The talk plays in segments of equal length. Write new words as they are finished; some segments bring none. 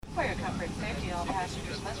For your comfort and safety, all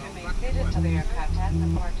passengers must remain seated until the aircraft has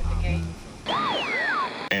been parked at the gate.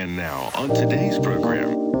 And now, on today's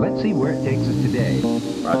program. Let's see where it takes us today.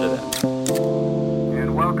 Roger that.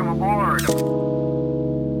 And welcome aboard.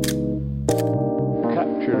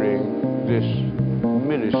 Capturing this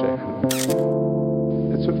millisecond.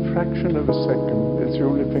 It's a fraction of a second. It's the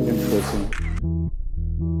only thing interesting.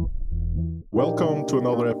 Welcome to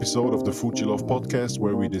another episode of the Fuji Love Podcast,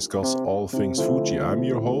 where we discuss all things Fuji. I'm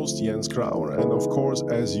your host, Jens Krauer, and of course,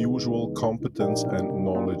 as usual, competence and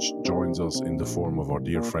knowledge joins us in the form of our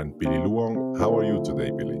dear friend Billy Luong. How are you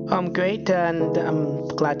today, Billy? I'm great, and I'm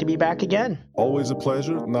glad to be back again. Always a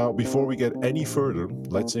pleasure. Now, before we get any further,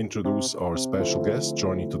 let's introduce our special guest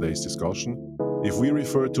joining today's discussion. If we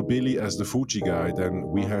refer to Billy as the Fuji guy, then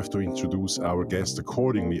we have to introduce our guest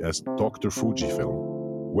accordingly as Dr. Fujifilm.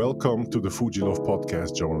 Welcome to the Fuji Love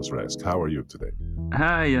Podcast, Jonas Rask. How are you today?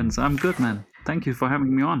 Hi, Jens. I'm good, man. Thank you for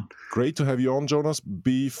having me on. Great to have you on, Jonas.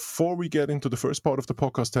 Before we get into the first part of the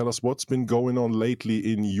podcast, tell us what's been going on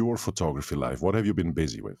lately in your photography life. What have you been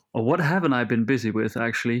busy with? Or what haven't I been busy with,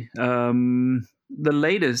 actually? The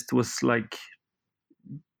latest was like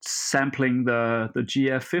sampling the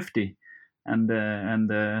GF50 and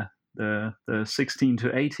the 16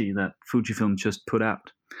 to 80 that Fujifilm just put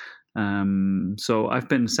out. So I've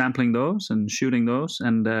been sampling those and shooting those,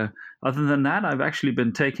 and other than that, I've actually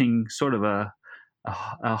been taking sort of a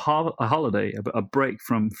holiday, a break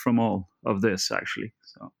from all of this, actually.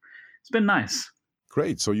 So it's been nice.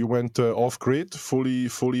 Great. So you went off grid,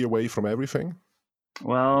 fully away from everything?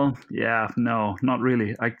 Well, yeah, no, not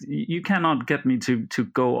really. You cannot get me to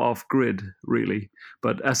go off grid, really,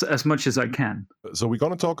 but as much as I can. So we're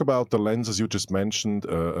going to talk about the lenses you just mentioned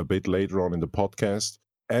a bit later on in the podcast.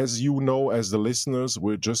 As you know, as the listeners,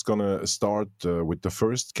 we're just going to start with the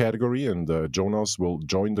first category, and Jonas will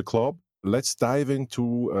join the club. Let's dive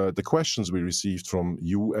into the questions we received from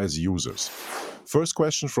you as users. First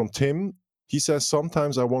question from Tim. He says,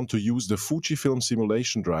 sometimes I want to use the Fujifilm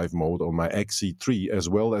simulation drive mode on my XE3 as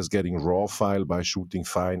well as getting RAW file by shooting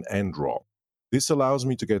fine and RAW. This allows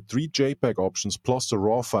me to get 3 JPEG options plus a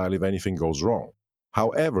RAW file if anything goes wrong.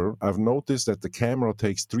 However, I've noticed that the camera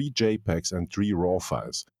takes 3 JPEGs and 3 RAW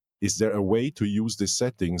files. Is there a way to use this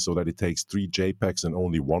setting so that it takes 3 JPEGs and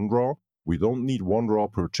only 1 RAW? We don't need 1 RAW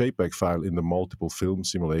per JPEG file in the multiple film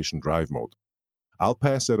simulation drive mode. I'll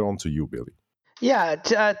pass that on to you, Billy. Yeah,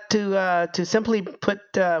 to simply put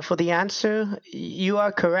for the answer, you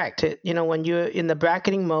are correct. When you're in the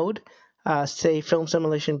bracketing mode, say film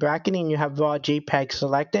simulation bracketing, you have raw JPEG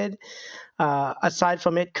selected. Aside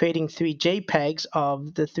from it creating 3 JPEGs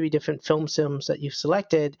of the 3 different film sims that you've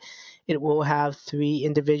selected, it will have 3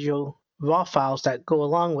 individual RAW files that go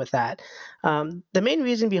along with that. The main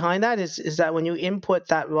reason behind that is that when you input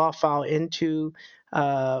that RAW file into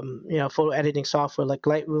photo editing software like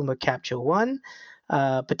Lightroom or Capture One,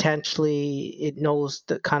 potentially it knows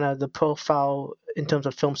the kind of the profile in terms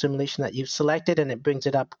of film simulation that you've selected, and it brings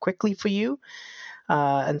it up quickly for you.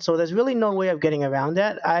 And so there's really no way of getting around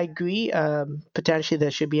that. I agree. Potentially there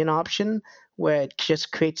should be an option where it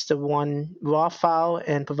just creates the 1 RAW file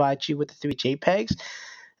and provides you with the 3 JPEGs.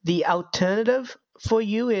 The alternative for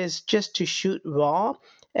you is just to shoot RAW.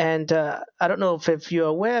 And I don't know if you're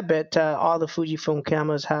aware, but all the Fujifilm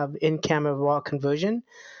cameras have in-camera RAW conversion.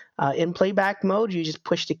 In playback mode, you just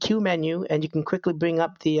push the Q menu and you can quickly bring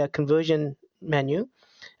up the conversion menu.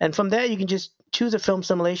 And from there, you can just choose a film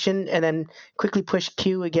simulation and then quickly push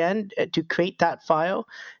Q again to create that file.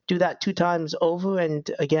 Do that 2 times over, and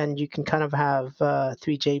again, you can kind of have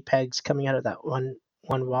 3 JPEGs coming out of that one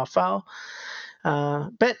RAW file.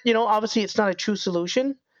 But obviously, it's not a true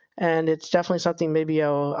solution, and it's definitely something maybe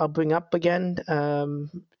I'll bring up again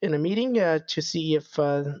in a meeting to see if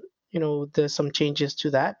there's some changes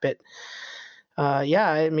to that. But I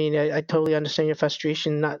totally understand your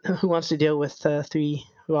frustration. Who wants to deal with 3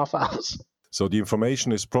 RAW files? So the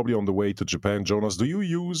information is probably on the way to Japan. Jonas, do you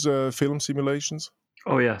use film simulations?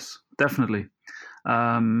 Oh, yes, definitely.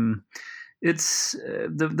 It's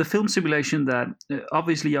the film simulation that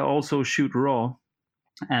obviously I also shoot RAW,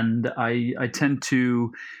 and I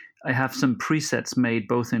have some presets made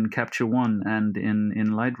both in Capture One and in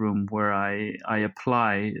Lightroom where I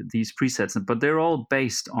apply these presets, but they're all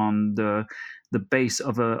based on the base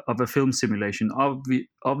of a film simulation.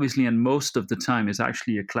 Obviously, and most of the time is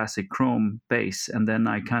actually a classic Chrome base, and then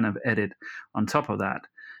I kind of edit on top of that.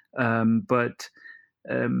 But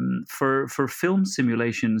for film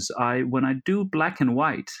simulations, when I do black and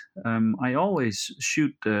white, I always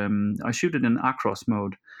shoot it in Acros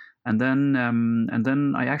mode, and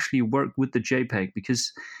then I actually work with the JPEG,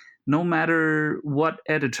 because no matter what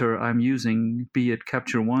editor I'm using, be it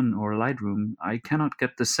Capture One or Lightroom, I cannot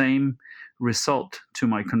get the same result to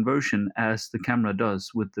my conversion as the camera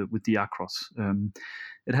does with the Acros.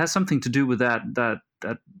 It has something to do with that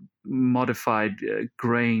modified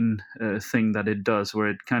grain thing that it does, where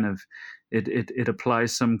it kind of it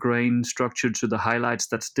applies some grain structure to the highlights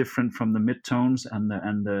that's different from the midtones and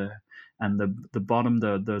the bottom,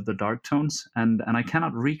 the dark tones, and I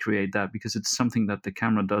cannot recreate that because it's something that the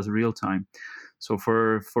camera does real time. So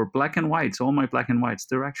for black and whites, all my black and whites,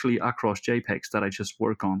 they're actually Acros JPEGs that I just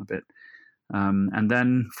work on a bit. And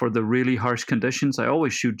then for the really harsh conditions, I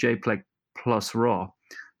always shoot JPEG plus RAW,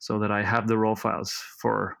 so that I have the RAW files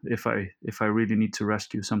for if I really need to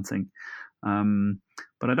rescue something.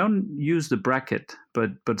 But I don't use the bracket.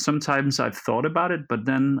 But sometimes I've thought about it, but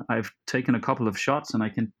then I've taken a couple of shots, and I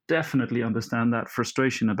can definitely understand that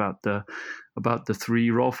frustration about the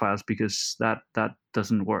 3 RAW files, because that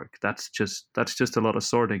doesn't work. That's just a lot of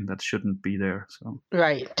sorting that shouldn't be there. So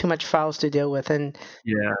Right, too much files to deal with, and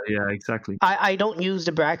yeah, exactly. I don't use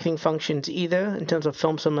the bracketing functions either in terms of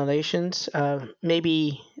film simulations.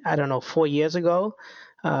 Maybe, I don't know, 4 years ago,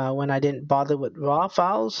 when I didn't bother with RAW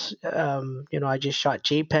files, I just shot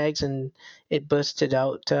JPEGs and it bursted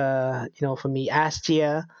out, for me,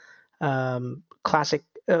 Astia,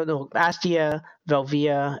 Astia,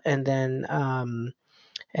 Velvia, and then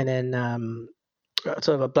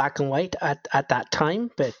sort of a black and white at that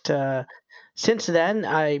time. But since then,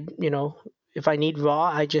 if I need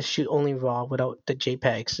RAW, I just shoot only RAW without the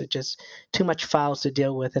JPEGs. It's just too much files to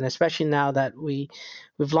deal with, and especially now that we've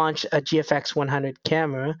launched a GFX 100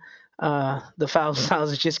 camera, the file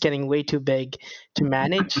size is just getting way too big to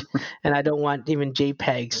manage, and I don't want even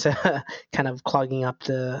JPEGs kind of clogging up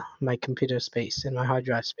my computer space and my hard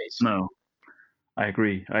drive space. No, I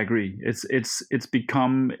agree. It's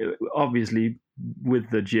become, obviously, with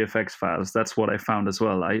the GFX files, that's what I found as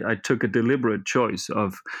well. I took a deliberate choice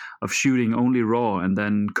of shooting only RAW and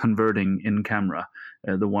then converting in camera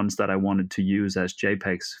the ones that I wanted to use as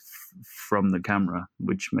JPEGs from the camera,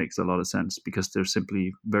 which makes a lot of sense because they're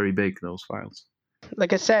simply very big, those files.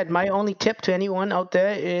 Like I said, my only tip to anyone out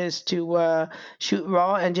there is to shoot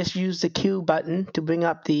RAW and just use the Q button to bring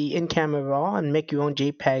up the in-camera RAW and make your own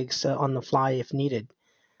JPEGs on the fly if needed.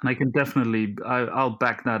 And I can definitely, I'll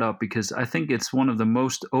back that up because I think it's one of the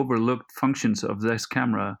most overlooked functions of this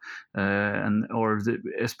camera,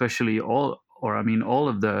 especially all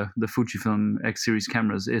of the Fujifilm X series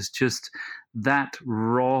cameras, is just that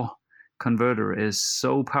RAW converter is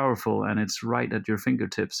so powerful and it's right at your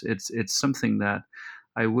fingertips. It's something that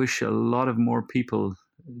I wish a lot of more people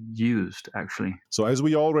used, actually. So as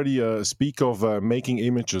we already speak of making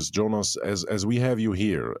images, Jonas, as we have you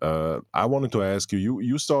here, I wanted to ask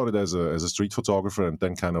you started as a street photographer and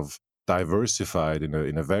then kind of diversified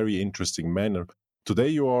in a very interesting manner. Today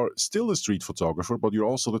you are still a street photographer, but you're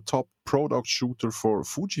also the top product shooter for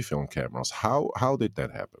Fujifilm cameras. How did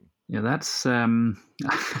that happen? Yeah, that's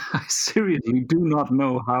I seriously do not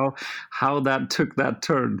know how that took that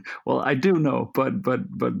turn. Well, I do know, but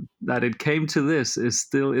that it came to this it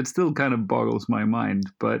still kind of boggles my mind.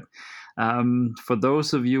 But for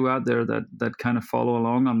those of you out there that kind of follow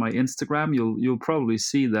along on my Instagram, you'll probably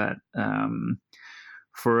see that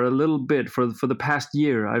for a little bit for the past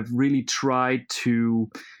year, I've really tried to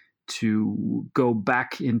go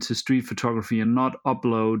back into street photography and not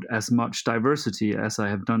upload as much diversity as I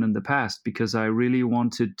have done in the past, because I really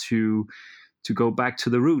wanted to go back to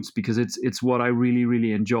the roots, because it's what I really,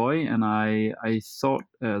 really enjoy. And I thought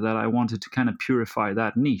that I wanted to kind of purify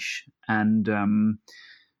that niche. And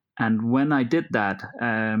when I did that,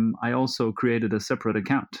 I also created a separate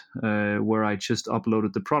account where I just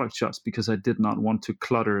uploaded the product shots, because I did not want to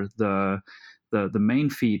clutter the main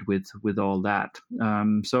feed with all that.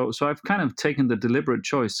 So I've kind of taken the deliberate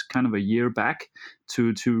choice kind of a year back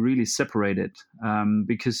to really separate it,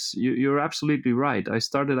 because you're absolutely right. I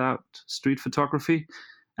started out street photography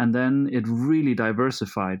and then it really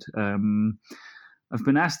diversified. I've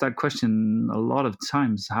been asked that question a lot of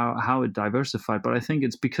times, how it diversified, but I think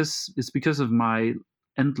it's because of my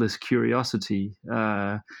endless curiosity,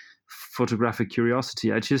 photographic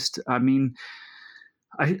curiosity.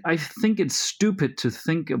 I think it's stupid to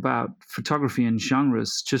think about photography in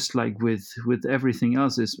genres just like with everything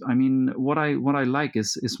else. What I like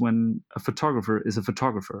is when a photographer is a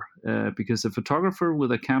photographer, because a photographer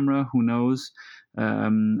with a camera who knows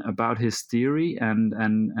about his theory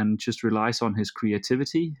and just relies on his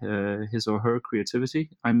creativity, his or her creativity.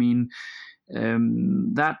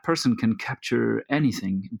 That person can capture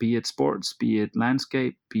anything, be it sports, be it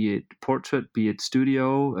landscape, be it portrait, be it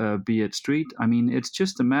studio, be it street. It's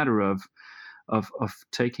just a matter of of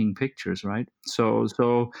taking pictures, right? So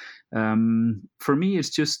for me, it's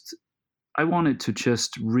just I wanted to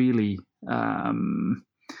just really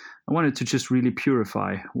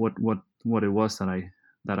purify what it was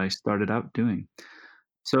that I started out doing.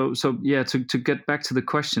 So yeah, to get back to the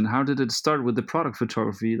question, how did it start with the product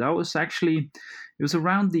photography? That was actually it was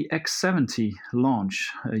around the X70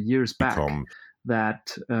 launch years back. Become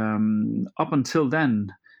That up until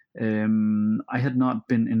then, I had not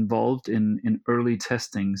been involved in early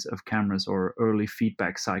testings of cameras or early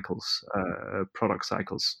feedback cycles, product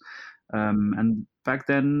cycles. And back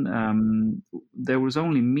then, there was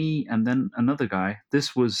only me and then another guy.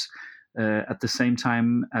 This was at the same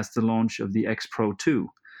time as the launch of the X Pro 2.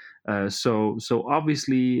 So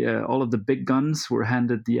obviously all of the big guns were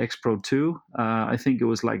handed the X Pro 2. I think it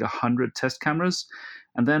was like 100 test cameras,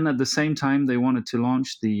 and then at the same time they wanted to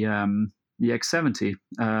launch the X70,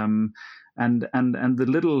 and the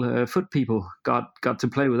little foot people got to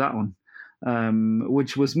play with that one,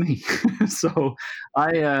 which was me. So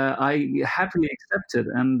I happily accepted,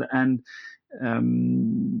 and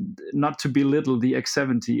not to belittle the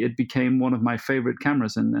X70, it became one of my favorite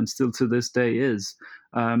cameras, and still to this day is.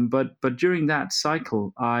 But during that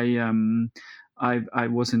cycle, I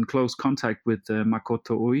was in close contact with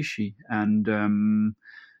Makoto Oishi, and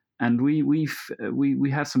we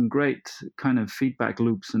had some great kind of feedback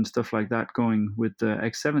loops and stuff like that going with the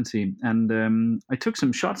X70, and I took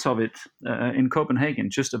some shots of it in Copenhagen,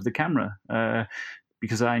 just of the camera,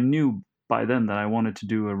 because I knew by then that I wanted to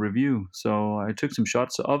do a review. So I took some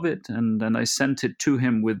shots of it, and then I sent it to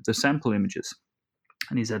him with the sample images.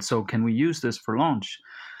 And he said, "So can we use this for launch?"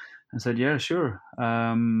 I said, "Yeah, sure."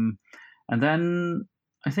 And then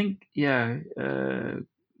I think, one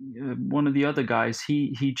of the other guys,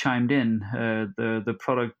 he chimed in, the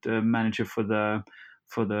product manager for the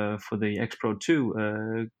X Pro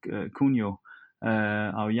 2, Kunio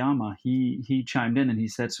Aoyama. He chimed in and he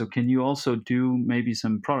said, "So can you also do maybe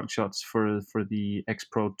some product shots for the X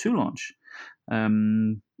Pro 2 launch?"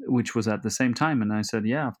 Which was at the same time, and I said,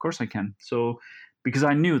 "Yeah, of course I can." So because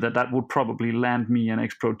I knew that would probably land me an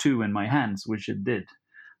X Pro 2 in my hands, which it did.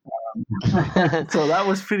 So that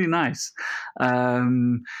was pretty nice.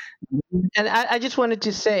 And I just wanted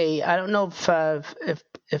to say, I don't know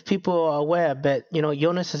if people are aware, but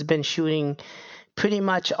Jonas has been shooting pretty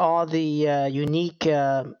much all the unique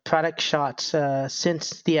product shots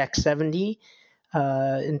since the X70,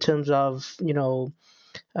 in terms of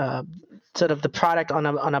sort of the product on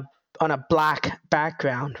a black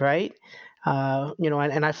background, right?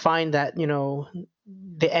 And I find that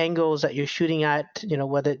the angles that you're shooting at,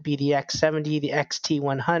 whether it be the X70, the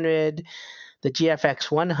XT100, the GFX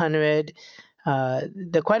 100,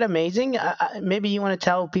 they're quite amazing. Maybe you want to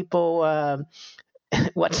tell people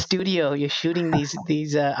what studio you're shooting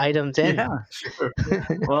these items in. Yeah, sure.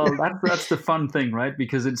 Well, that's the fun thing, right?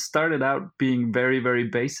 Because it started out being very, very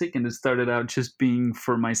basic, and it started out just being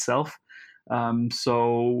for myself. And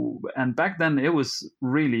back then it was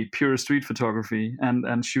really pure street photography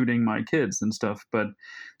and shooting my kids and stuff. But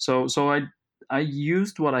so I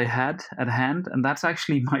used what I had at hand, and that's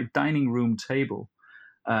actually my dining room table.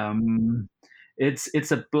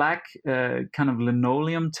 It's a black kind of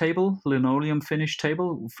linoleum finish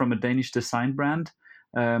table from a Danish design brand,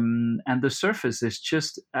 and the surface is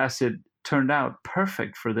just, as it turned out,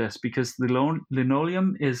 perfect for this, because the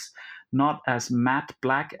linoleum is not as matte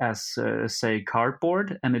black as say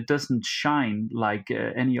cardboard, and it doesn't shine like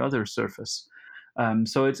any other surface.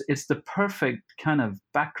 So it's the perfect kind of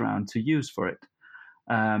background to use for it.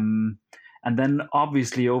 And then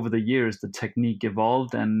obviously over the years the technique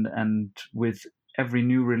evolved, and with every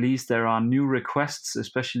new release there are new requests,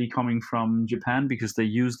 especially coming from Japan, because they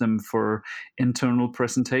use them for internal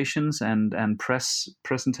presentations and press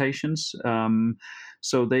presentations.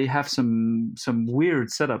 So they have some weird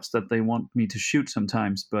setups that they want me to shoot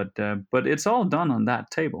sometimes, but it's all done on that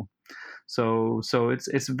table. So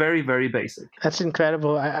it's very, very basic. That's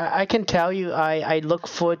incredible. I can tell you, I look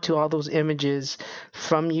forward to all those images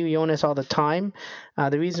from you, Jonas, all the time.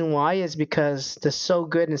 The reason why is because they're so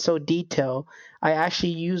good and so detailed. I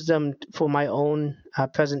actually use them for my own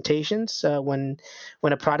presentations. When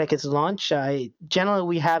a product is launched, generally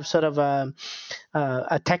we have sort of a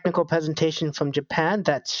technical presentation from Japan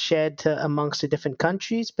that's shared amongst the different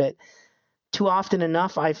countries, but too often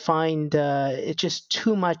enough, I find it's just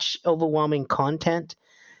too much overwhelming content,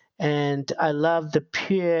 and I love the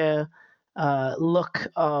pure look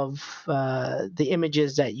of the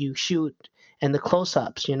images that you shoot and the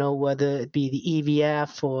close-ups, whether it be the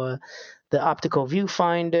EVF or the optical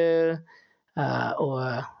viewfinder,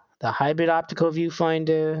 or the hybrid optical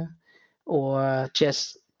viewfinder, or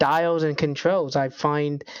just dials and controls. I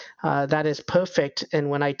find that is perfect. And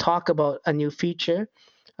when I talk about a new feature,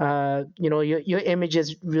 your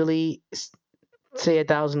images really say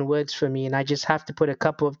 1,000 words for me, and I just have to put a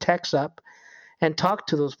couple of texts up and talk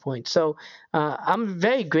to those points. So I'm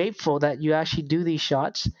very grateful that you actually do these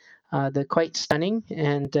shots. They're quite stunning,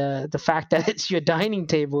 and the fact that it's your dining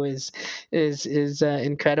table is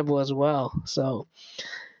incredible as well. So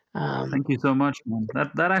thank you so much, man.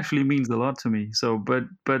 That actually means a lot to me. So, but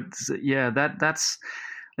yeah, that's.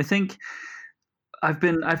 I think I've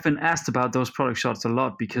been asked about those product shots a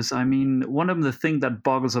lot because I mean one of the things that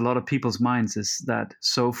boggles a lot of people's minds is that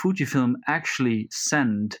so Fujifilm actually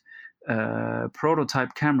send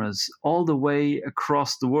prototype cameras all the way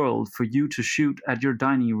across the world for you to shoot at your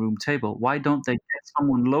dining room table. Why don't they get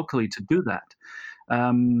someone locally to do that?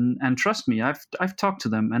 And trust me, I've talked to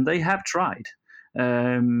them and they have tried,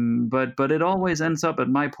 but it always ends up at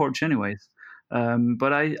my porch anyways.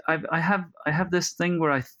 But I have this thing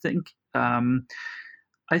where I think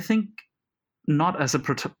not as a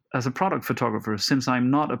product photographer, since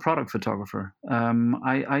I'm not a product photographer.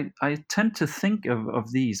 I tend to think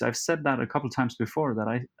of these. I've said that a couple of times before, that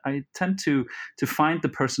I tend to find the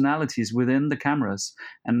personalities within the cameras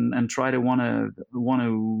and try to want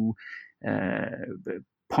to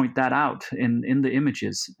point that out in the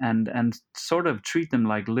images and sort of treat them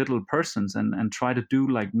like little persons and try to do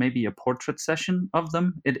like maybe a portrait session of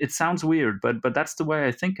them. It sounds weird, but that's the way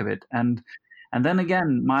I think of it. And then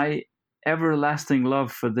again, my everlasting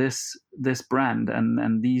love for this brand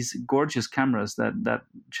and these gorgeous cameras that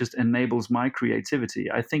just enables my creativity.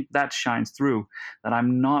 I think that shines through, that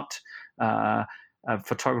I'm not a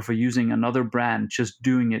photographer using another brand just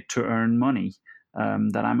doing it to earn money.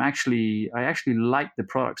 That I actually like the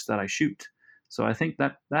products that I shoot. So I think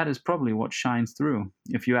that is probably what shines through,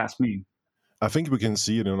 if you ask me. I think we can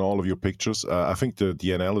see it in all of your pictures. I think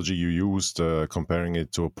the analogy you used, comparing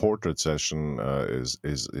it to a portrait session,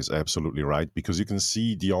 is absolutely right, because you can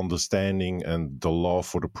see the understanding and the love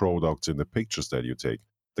for the products in the pictures that you take.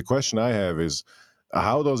 The question I have is,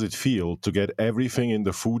 how does it feel to get everything in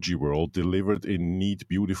the Fuji world delivered in neat,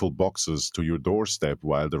 beautiful boxes to your doorstep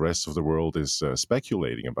while the rest of the world is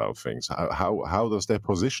speculating about things? How does that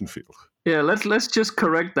position feel? Yeah, let's just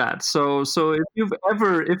correct that. So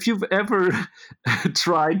if you've ever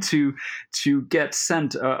tried to get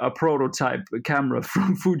sent a prototype camera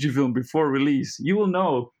from Fujifilm before release, you will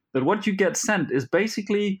know that what you get sent is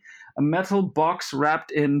basically a metal box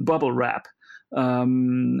wrapped in bubble wrap.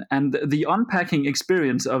 And the unpacking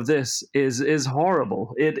experience of this is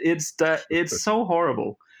horrible. It's so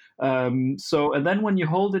horrible. So and then when you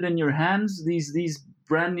hold it in your hands, these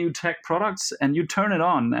brand new tech products, and you turn it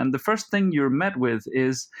on, and the first thing you're met with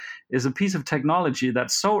is a piece of technology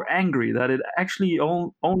that's so angry that it actually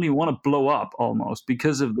only want to blow up almost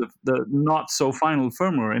because of the not so final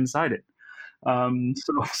firmware inside it.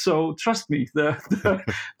 So trust me, the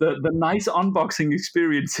nice unboxing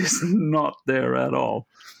experience is not there at all.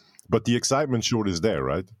 But the excitement sure is there,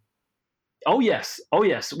 right? Oh yes.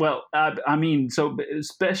 Well, I mean, so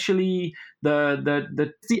especially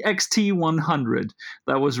the XT100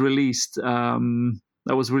 that was released.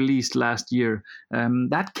 That was released last year.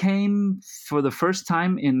 That came for the first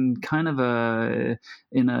time in kind of a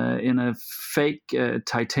fake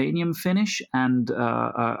titanium finish and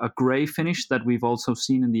a gray finish that we've also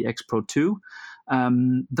seen in the X Pro 2.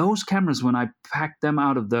 Those cameras, when I packed them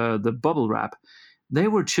out of the bubble wrap, they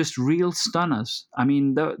were just real stunners. I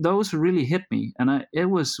mean, those really hit me, and it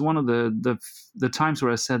was one of the times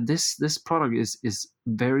where I said this product is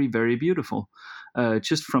very, very beautiful,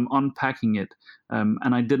 just from unpacking it.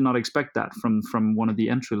 And I did not expect that from one of the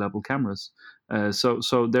entry level cameras.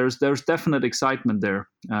 So there's definite excitement there,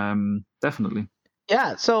 definitely.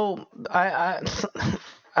 Yeah. So I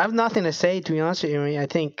have nothing to say, to be honest with you. I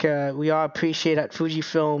think we all appreciate at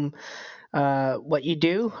Fujifilm what you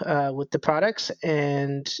do with the products,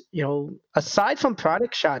 and aside from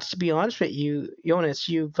product shots, to be honest with you, Jonas,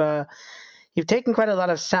 you've taken quite a lot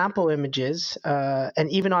of sample images, and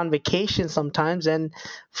even on vacation sometimes, and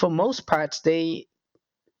for most parts they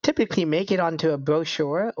typically make it onto a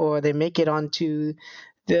brochure or they make it onto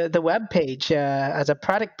the web page as a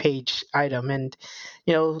product page item. And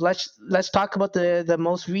let's talk about the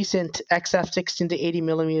most recent XF16 to 80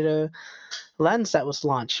 millimeter lens that was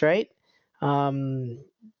launched, right?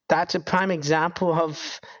 That's a prime example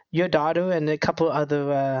of your daughter and a couple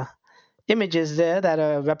other images there that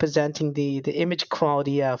are representing the image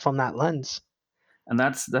quality from that lens. And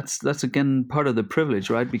that's again part of the privilege,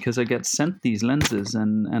 right? Because I get sent these lenses,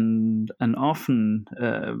 and often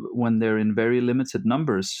when they're in very limited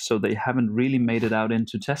numbers, so they haven't really made it out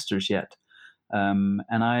into testers yet. and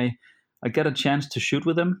I get a chance to shoot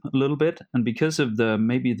with them a little bit, and because of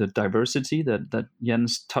maybe the diversity that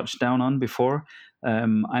Jens touched down on before,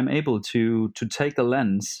 I'm able to take a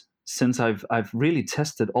lens. Since I've really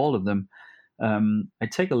tested all of them, I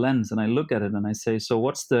take a lens and I look at it and I say, so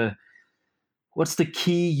what's the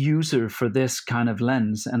key user for this kind of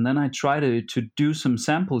lens? And then I try to do some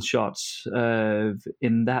sample shots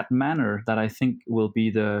in that manner that I think will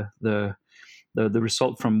be the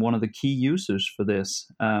result from one of the key users for this.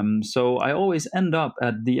 So I always end up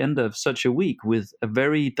at the end of such a week with a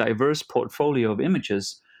very diverse portfolio of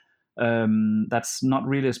images that's not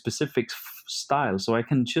really a specific style. So I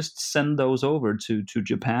can just send those over to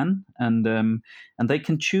Japan, and they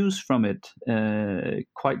can choose from it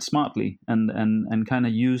quite smartly and kind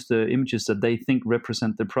of use the images that they think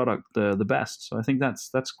represent the product the best. So I think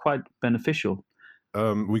that's quite beneficial.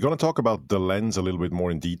 We're going to talk about the lens a little bit more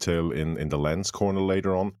in detail in the lens corner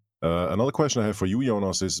later on. Another question I have for you,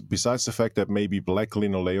 Jonas, is besides the fact that maybe Black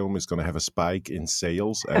Linoleum is going to have a spike in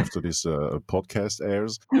sales after this podcast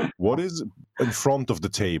airs, what is in front of the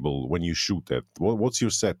table when you shoot that? What's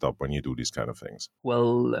your setup when you do these kind of things?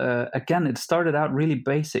 Well, again, it started out really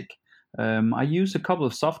basic. I use a couple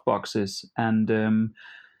of softboxes, and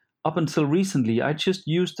up until recently, I just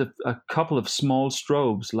used a couple of small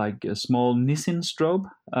strobes, like a small Nissin strobe.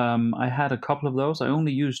 I had a couple of those. I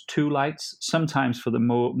only used 2 lights, sometimes for the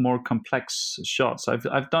more complex shots.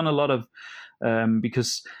 I've done a lot of,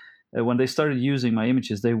 because when they started using my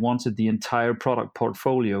images, they wanted the entire product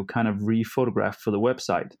portfolio kind of re-photographed for the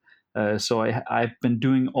website. So I've been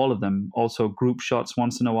doing all of them, also group shots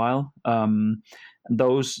once in a while.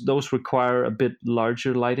 Those require a bit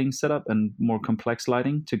larger lighting setup and more complex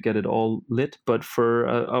lighting to get it all lit. But for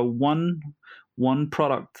a one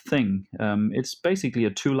product thing, it's basically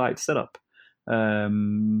a 2-light setup.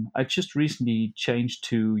 I just recently changed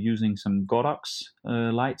to using some Godox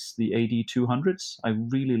lights, the AD200s. I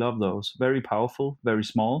really love those. Very powerful, very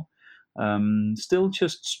small. Still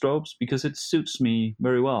just strobes because it suits me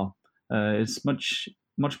very well. It's much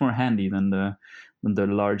more handy than the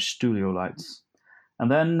large studio lights. And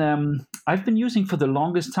then I've been using for the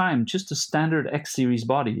longest time just a standard X series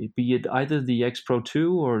body, be it either the X Pro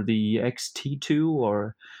 2 or the XT2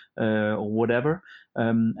 or whatever.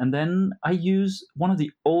 And then I use one of the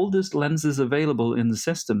oldest lenses available in the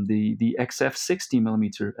system, the XF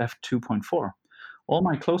 60mm f2.4. All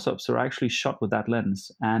my close-ups are actually shot with that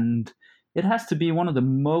lens, and it has to be one of the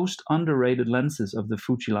most underrated lenses of the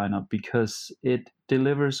Fuji lineup because it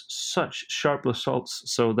delivers such sharp results.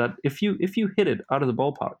 So that if you hit it out of the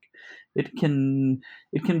ballpark, it can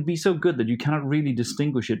be so good that you cannot really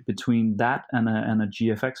distinguish it between that and a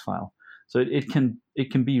GFX file. So it can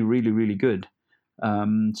be really, really good.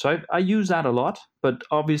 So I use that a lot, but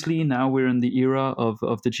obviously now we're in the era of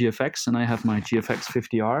the GFX, and I have my GFX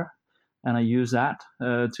 50R, and I use that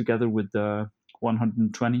together with the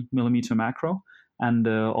 120mm macro, and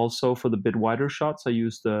also for the bit wider shots I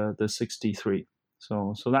use the 63.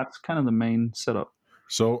 So that's kind of the main setup.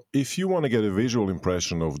 So if you want to get a visual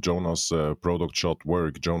impression of Jonas' product shot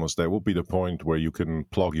work, Jonas, that will be the point where you can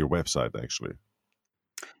plug your website actually.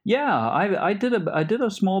 Yeah, I did a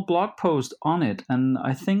small blog post on it, and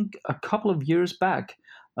I think a couple of years back,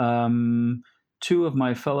 2 of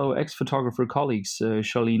my fellow ex-photographer colleagues,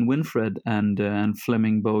 Charlene Winfred and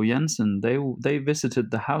Flemming Bo Jensen, they visited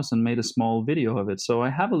the house and made a small video of it. So I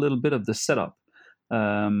have a little bit of the setup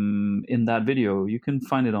in that video. You can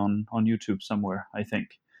find it on YouTube somewhere, I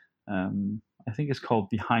think. I think it's called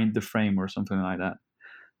Behind the Frame or something like that.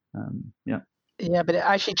 Yeah. Yeah, but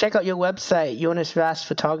actually check out your website,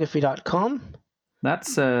 jonasrastphotography.com.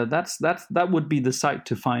 That would be the site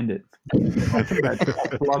to find it. I think I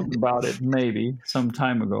blogged about it maybe some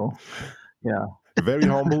time ago. Yeah. Very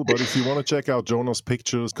humble, but if you want to check out Jonas'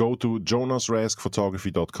 pictures, go to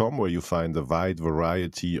jonasraskphotography.com, where you find a wide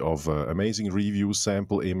variety of amazing reviews,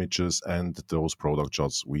 sample images, and those product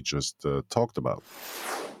shots we just talked about.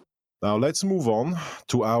 Now let's move on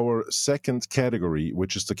to our second category,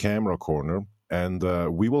 which is the camera corner. And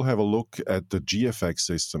we will have a look at the GFX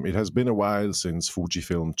system. It has been a while since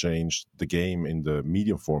Fujifilm changed the game in the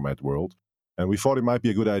medium format world. And we thought it might be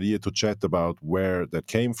a good idea to chat about where that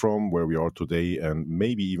came from, where we are today, and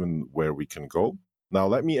maybe even where we can go. Now,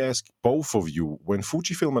 let me ask both of you, when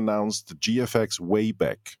Fujifilm announced the GFX way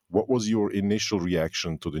back, what was your initial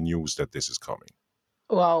reaction to the news that this is coming?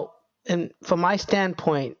 Well, and from my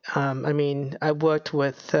standpoint, I worked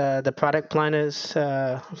with the product planners,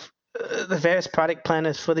 the various product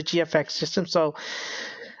planners for the GFX system. So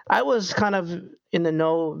I was kind of in the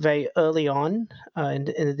know very early on in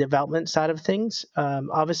the development side of things.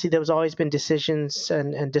 Obviously, there was always been decisions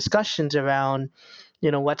and discussions around,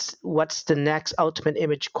 what's the next ultimate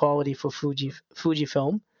image quality for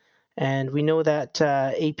Fujifilm, and we know that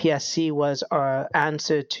APS-C was our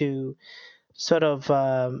answer to sort of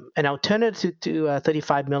an alternative to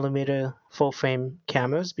 35 millimeter full frame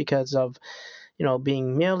cameras because of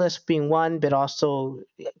being mirrorless being one, but also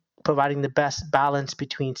providing the best balance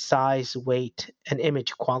between size, weight, and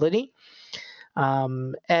image quality.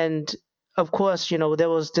 And of course, there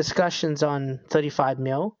was discussions on 35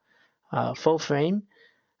 mil full frame,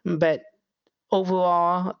 but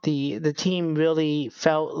overall, the team really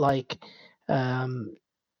felt like the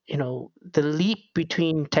leap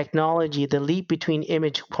between technology, the leap between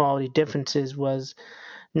image quality differences was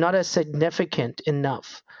not as significant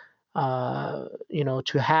enough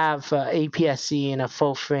to have APS-C in a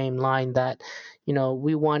full frame line that,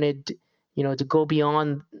 we wanted, to go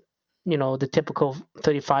beyond, the typical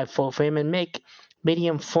 35 full frame and make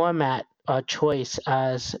medium format choice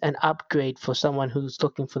as an upgrade for someone who's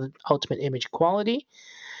looking for the ultimate image quality.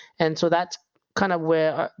 And so that's kind of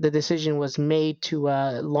where the decision was made to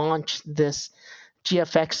launch this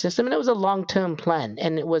GFX system. And it was a long-term plan,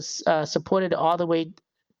 and it was supported all the way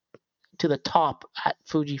to the top at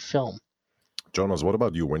Fujifilm. Jonas, what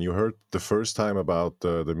about you? When you heard the first time about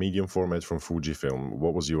the medium format from Fujifilm,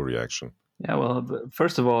 what was your reaction? Yeah, well,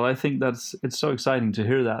 first of all, I think it's so exciting to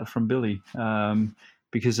hear that from Billy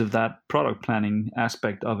because of that product planning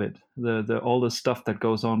aspect of it, all the stuff that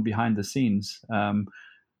goes on behind the scenes.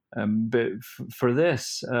 But for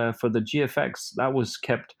the GFX, that was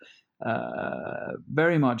kept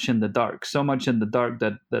very much in the dark, so much in the dark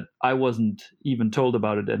that I wasn't even told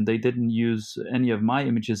about it, and they didn't use any of my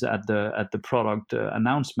images at the product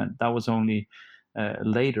announcement. That was only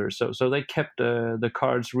later. So they kept the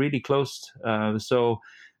cards really close. So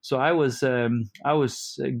I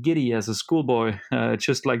was giddy as a schoolboy,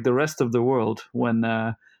 just like the rest of the world when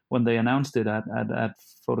they announced it at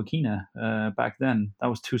Photokina back then. That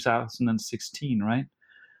was 2016, right?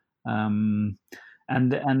 And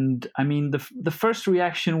I mean, the first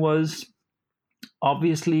reaction was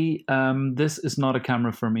obviously this is not a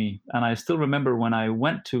camera for me. And I still remember when I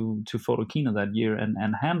went to Photokina that year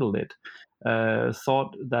and handled it,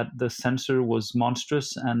 thought that the sensor was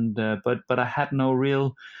monstrous, and but I had no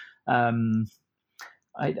real. I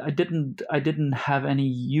didn't have any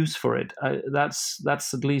use for it. That's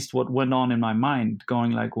at least what went on in my mind,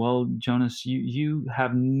 going like, well, Jonas, you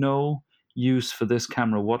have no use for this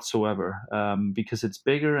camera whatsoever, because it's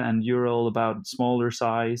bigger and you're all about smaller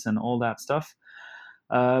size and all that stuff.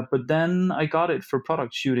 But then I got it for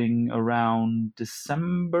product shooting around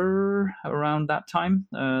December, around that time,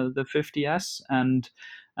 the 50S, and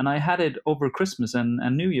I had it over Christmas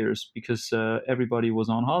and New Year's because everybody was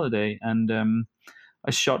on holiday, and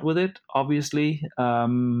I shot with it. Obviously,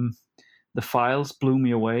 the files blew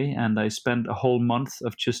me away, and I spent a whole month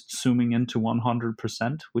of just zooming into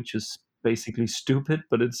 100%, which is basically stupid,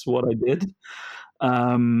 but it's what I did.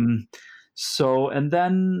 So, and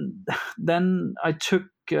then I took.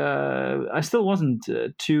 I still wasn't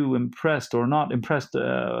too impressed, or not impressed.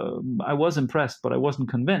 I was impressed, but I wasn't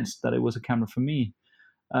convinced that it was a camera for me.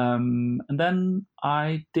 And then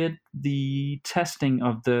I did the testing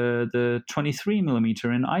of the 23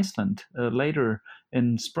 millimeter in Iceland later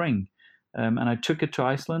in spring, and I took it to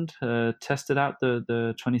Iceland, tested out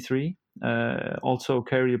the 23, also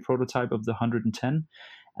carried a prototype of the 110.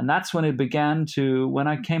 And that's when it began to, when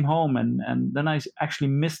I came home and then I actually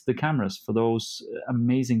missed the cameras for those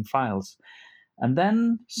amazing files. And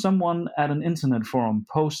then someone at an internet forum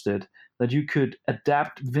posted that you could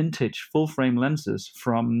adapt vintage full-frame lenses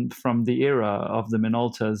from the era of the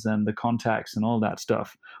Minoltas and the Contacts and all that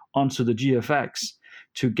stuff onto the GFX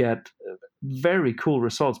to get very cool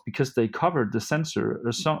results, because they covered the sensor.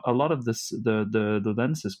 A lot of the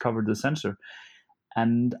lenses covered the sensor.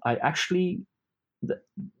 And I actually...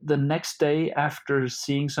 The next day after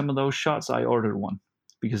seeing some of those shots, I ordered one,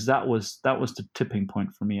 because that was the tipping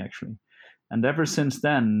point for me, actually. And ever since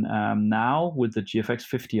then, now with the GFX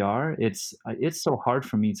 50R, it's so hard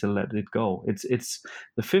for me to let it go. It's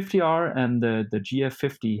the 50R and the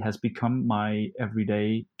GF50 has become my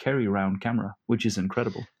everyday carry around camera, which is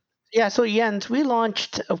incredible. Yeah. So Jens, we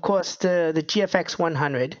launched, of course, the GFX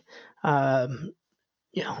 100.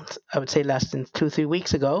 I would say less than 2-3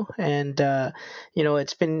 weeks ago, and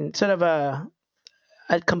it's been sort of a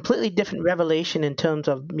completely different revelation in terms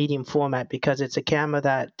of medium format, because it's a camera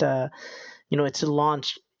that it's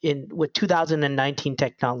launched with 2019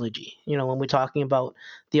 technology. When we're talking about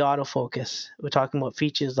the autofocus, we're talking about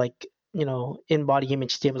features like in-body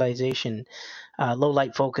image stabilization, low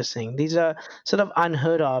light focusing. These are sort of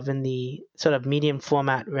unheard of in the sort of medium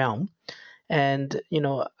format realm. And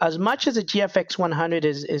as much as the GFX 100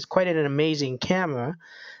 is quite an amazing camera,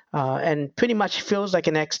 and pretty much feels like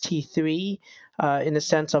an XT3 in the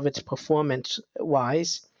sense of its performance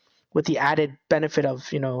wise, with the added benefit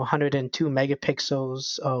of 102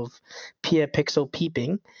 megapixels of peer pixel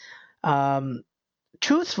peeping.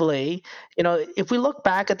 Truthfully, if we look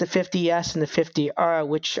back at the 50S and the 50R,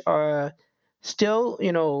 which are still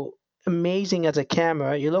amazing as a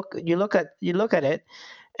camera, you look at it,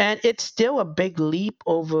 and it's still a big leap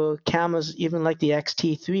over cameras even like the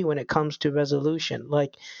XT3 when it comes to resolution.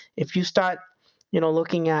 Like if you start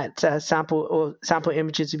looking at sample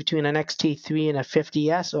images between an XT3 and a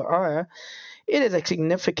 50S or R, it is a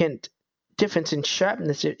significant difference in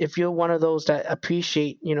sharpness. If you're one of those that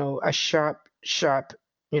appreciate a sharp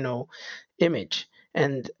image.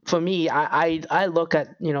 And for me, I look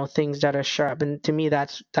at things that are sharp, and to me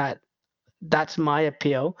that's my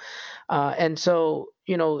appeal. And so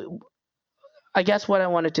I guess what I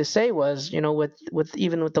wanted to say was, with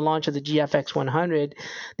even with the launch of the GFX 100,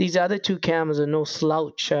 these other two cameras are no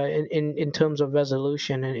slouch in terms of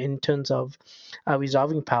resolution and in terms of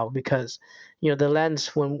resolving power, because the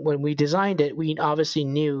lens, when we designed it, we obviously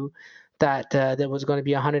knew that there was going to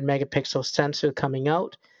be a 100 megapixel sensor coming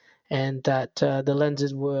out, and that the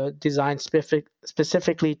lenses were designed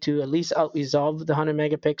specifically to at least out-resolve the 100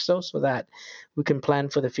 megapixels so that we can plan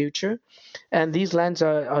for the future. And these lenses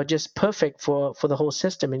are just perfect for the whole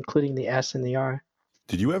system, including the S and the R.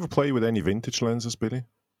 Did you ever play with any vintage lenses, Billy?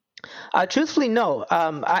 Truthfully, no.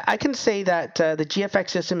 I can say that the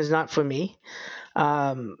GFX system is not for me.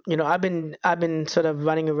 I've been sort of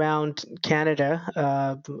running around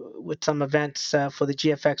Canada with some events for the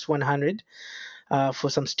GFX 100 for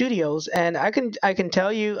some studios, and I can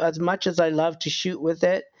tell you, as much as I love to shoot with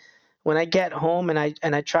it, when I get home and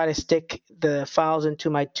I try to stick the files into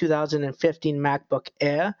my 2015 MacBook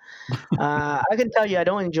Air, I can tell you I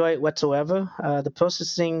don't enjoy it whatsoever. The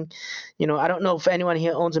processing, I don't know if anyone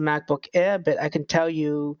here owns a MacBook Air, but I can tell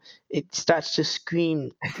you it starts to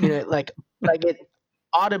scream, like it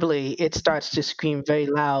audibly, it starts to scream very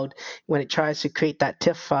loud when it tries to create that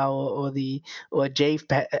TIFF file or a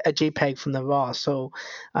JPEG from the RAW. So,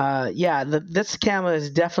 this camera is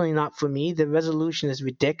definitely not for me. The resolution is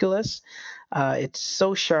ridiculous. It's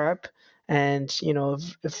so sharp, and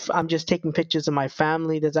if I'm just taking pictures of my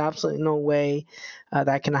family, there's absolutely no way that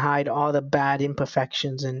I can hide all the bad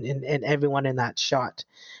imperfections and everyone in that shot.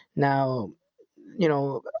 Now,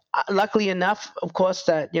 luckily enough, of course,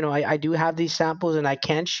 that I do have these samples and I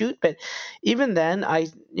can shoot, but even then,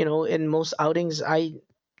 in most outings, I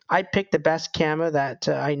pick the best camera that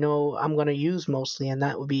I know I'm going to use mostly, and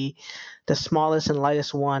that would be the smallest and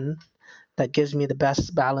lightest one that gives me the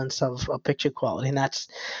best balance of picture quality, and that's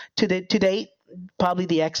to date probably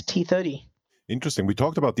the XT30. Interesting. We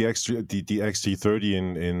talked about the XT30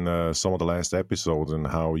 in some of the last episodes, and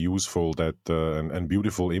how useful that and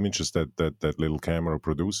beautiful images that little camera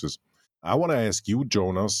produces. I want to ask you,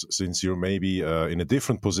 Jonas, since you're maybe in a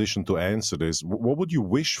different position to answer this, what would you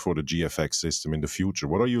wish for the GFX system in the future?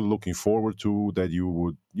 What are you looking forward to that you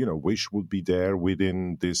would wish would be there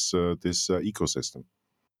within this ecosystem?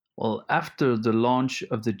 Well, after the launch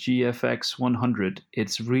of the GFX 100,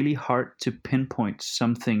 it's really hard to pinpoint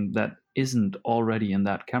something that isn't already in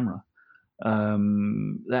that camera.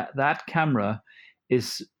 That camera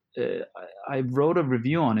is. I wrote a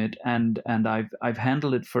review on it, and I've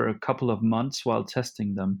handled it for a couple of months while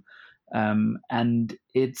testing them, and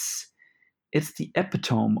it's the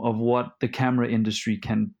epitome of what the camera industry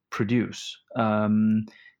can produce.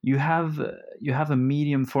 You have a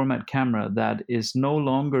medium format camera that is no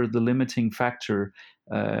longer the limiting factor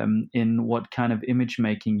in what kind of image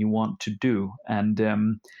making you want to do, and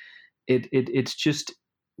it's just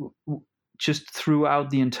throughout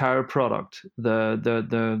the entire product,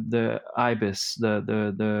 the IBIS,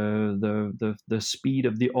 the speed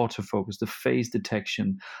of the autofocus, the phase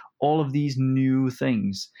detection, all of these new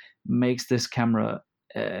things makes this camera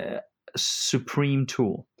a supreme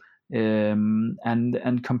tool. And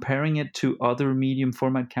comparing it to other medium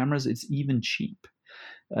format cameras, it's even cheap.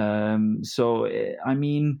 So I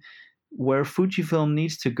mean, where Fujifilm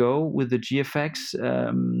needs to go with the GFX,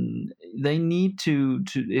 they need to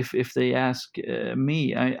if they ask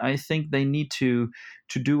me, I think they need to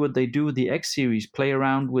do what they do with the X series, play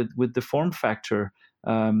around with the form factor,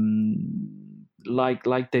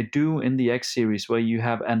 like they do in the X series, where you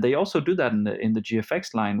have, and they also do that in the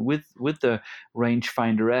GFX line with the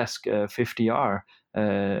rangefinder-esque 50R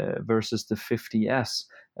versus the 50S.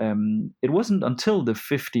 It wasn't until the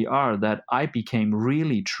 50R that I became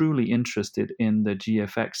really, truly interested in the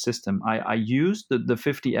GFX system. I used the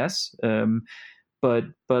 50S,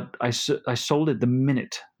 but I sold it the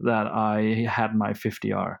minute that I had my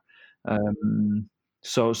 50R.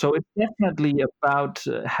 So it's definitely about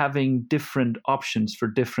having different options for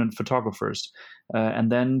different photographers,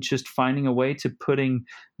 and then just finding a way to putting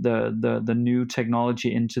the new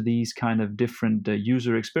technology into these kind of different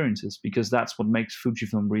user experiences, because that's what makes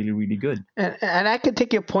Fujifilm really, really good. And I can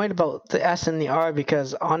take your point about the S and the R,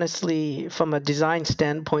 because honestly, from a design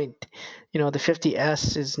standpoint, the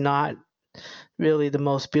 50S is not really the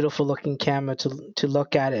most beautiful looking camera to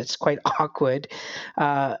look at. It's quite awkward.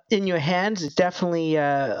 In your hands, it's definitely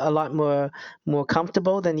a lot more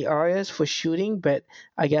comfortable than the R is for shooting, but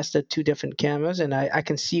I guess they're two different cameras, and I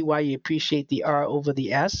can see why you appreciate the R over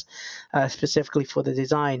the S, specifically for the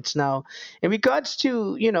designs. Now, in regards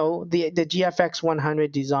to, the GFX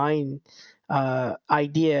 100 design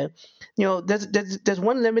idea, there's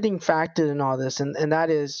one limiting factor in all this, and that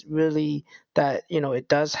is really that it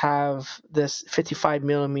does have this 55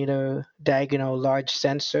 millimeter diagonal large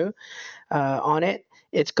sensor on it.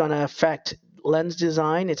 It's going to affect lens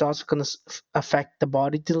design. It's also going to affect the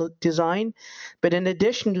body design. But in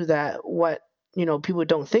addition to that, what people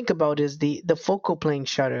don't think about is the focal plane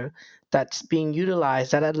shutter that's being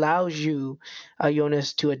utilized, that allows you,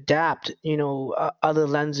 Jonas, to adapt other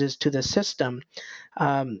lenses to the system.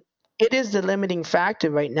 It is the limiting factor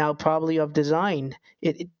right now, probably, of design.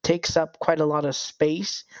 It takes up quite a lot of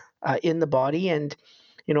space in the body, and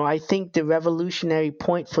I think the revolutionary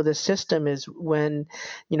point for the system is when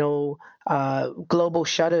global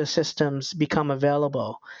shutter systems become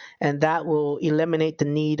available, and that will eliminate the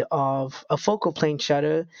need of a focal plane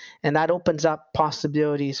shutter, and that opens up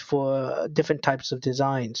possibilities for different types of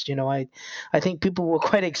designs. I think people were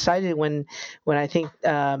quite excited when I think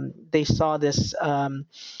they saw this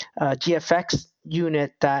GFX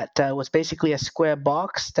unit that was basically a square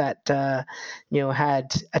box that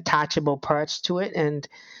had attachable parts to it, and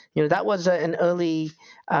that was an early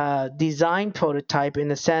design prototype in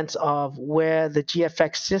the sense of where the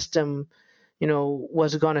GFX system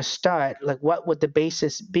was going to start. Like, what would the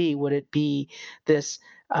basis be? Would it be this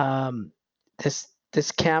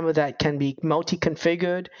this camera that can be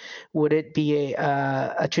multi-configured? Would it be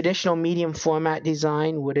a traditional medium format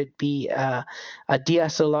design? Would it be a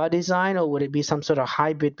DSLR design, or would it be some sort of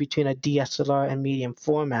hybrid between a DSLR and medium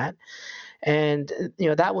format? And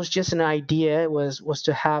that was just an idea, was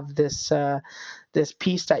to have this this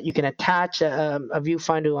piece that you can attach a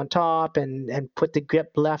viewfinder on top and put the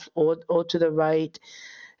grip left or to the right.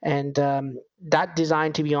 And that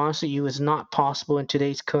design, to be honest with you, is not possible in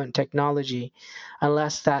today's current technology,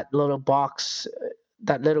 unless that little box,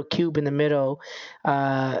 that little cube in the middle,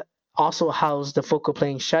 also housed the focal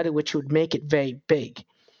plane shutter, which would make it very big.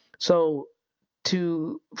 So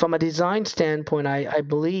from a design standpoint, I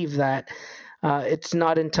believe that it's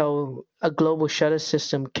not until a global shutter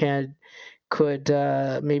system could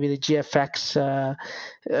maybe the GFX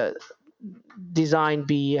design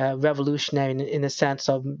be revolutionary in the sense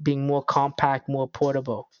of being more compact, more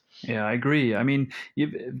portable. Yeah, I agree. I mean,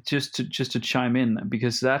 just to chime in,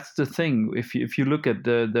 because that's the thing. If you look at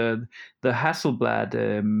the Hasselblad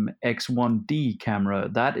X1D camera,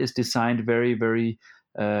 that is designed very, very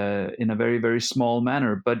in a very, very small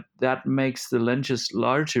manner, but that makes the lenses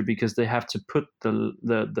larger because they have to put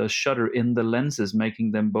the shutter in the lenses,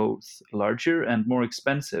 making them both larger and more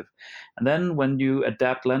expensive. And then when you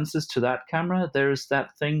adapt lenses to that camera, there's that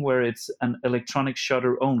thing where it's an electronic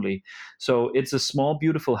shutter only. So it's a small,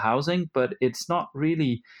 beautiful housing, but it's not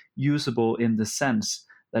really usable in the sense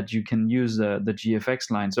that you can use the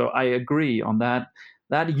GFX line. So I agree on that.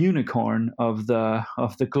 That unicorn of the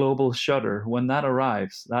global shutter, when that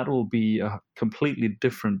arrives, that will be a completely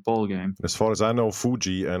different ballgame. As far as I know,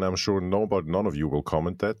 Fuji, and I'm sure none of you will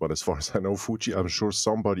comment that, but as far as I know, Fuji, I'm sure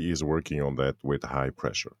somebody is working on that with high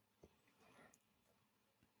pressure.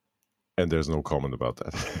 And there's no comment about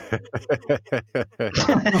that.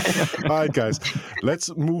 All right, guys,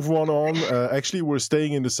 let's move one on. Actually, we're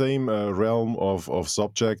staying in the same realm of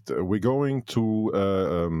subject. We're going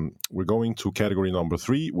to category number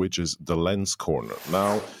 3, which is the lens corner.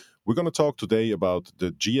 Now, we're going to talk today about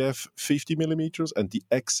the GF 50 millimeters and the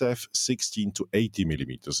XF 16 to 80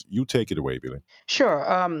 millimeters. You take it away, Billy. Sure.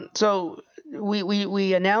 So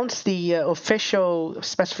we announced the official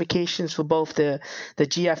specifications for both the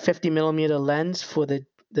GF 50 millimeter lens for the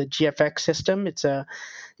GFX system. It's a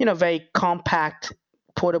very compact,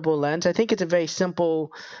 portable lens. I think it's a very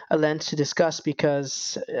simple lens to discuss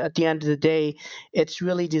because at the end of the day, it's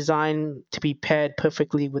really designed to be paired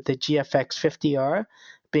perfectly with the GFX 50R.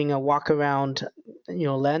 being a walk around,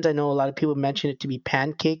 lens. I know a lot of people mention it to be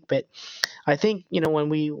pancake, but I think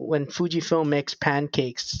when Fujifilm makes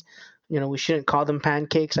pancakes, we shouldn't call them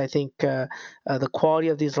pancakes. I think the quality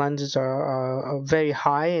of these lenses are very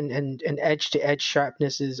high, and edge to edge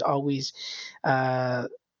sharpness is always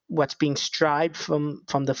what's being strived from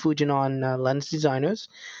the Fujinon lens designers.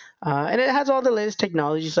 And it has all the latest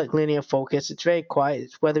technologies like linear focus. It's very quiet.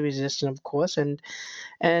 It's weather resistant, of course. And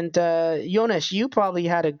Jonas, you probably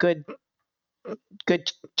had a good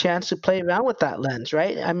chance to play around with that lens,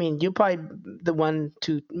 right? I mean, you're probably the one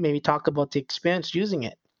to maybe talk about the experience using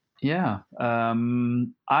it. Yeah, to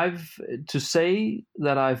say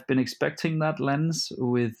that I've been expecting that lens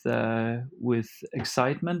with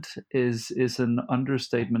excitement is an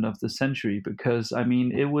understatement of the century, because I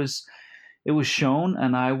mean it was shown,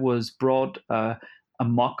 and I was brought a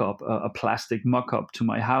mock-up, a plastic mock-up to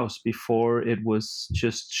my house before it was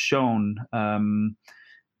just shown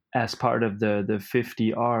as part of the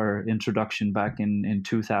 50R introduction back in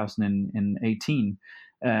 2018.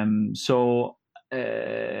 So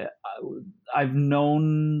I've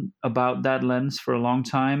known about that lens for a long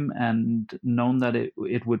time and known that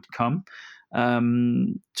it would come.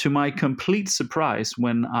 To my complete surprise,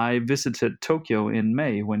 when I visited Tokyo in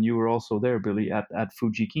May, when you were also there, Billy, at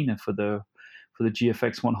Fujikina for the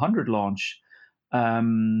GFX 100 launch,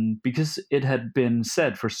 because it had been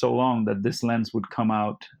said for so long that this lens would come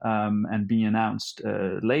out and be announced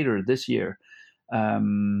later this year.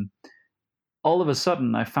 All of a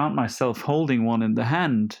sudden, I found myself holding one in the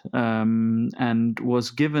hand and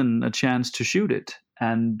was given a chance to shoot it,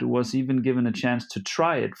 and was even given a chance to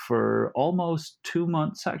try it for almost 2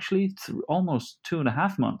 months, actually, almost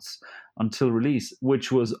 2.5 months until release,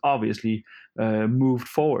 which was obviously moved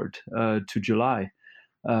forward to July.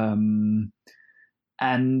 And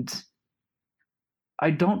I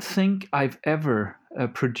don't think I've ever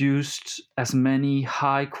produced as many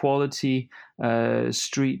high quality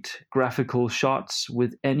street graphical shots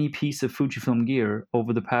with any piece of Fujifilm gear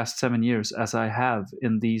over the past 7 years as I have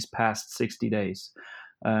in these past 60 days.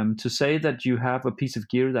 To say that you have a piece of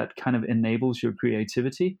gear that kind of enables your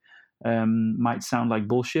creativity might sound like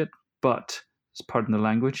bullshit, but pardon the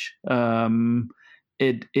language,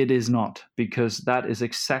 it is not, because that is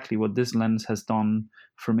exactly what this lens has done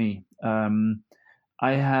for me.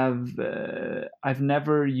 I've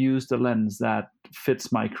never used a lens that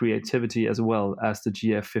fits my creativity as well as the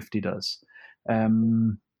GF50 does.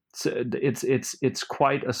 So it's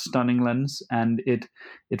quite a stunning lens, and it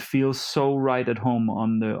feels so right at home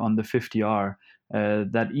on the 50R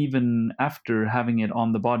that even after having it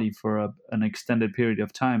on the body for an extended period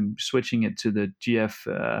of time, switching it to the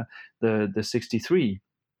GF the 63,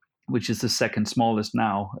 which is the second smallest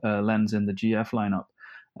now lens in the GF lineup.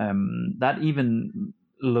 That even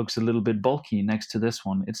looks a little bit bulky next to this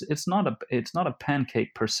one. It's not a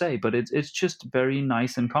pancake per se, but it's just very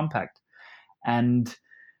nice and compact. And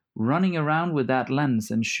running around with that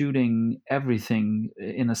lens and shooting everything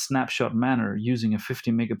in a snapshot manner using a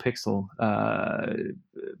 50 megapixel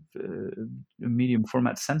medium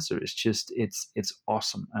format sensor is just it's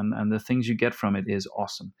awesome. And the things you get from it is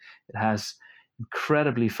awesome. It has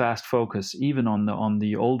incredibly fast focus, even on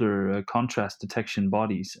the older contrast detection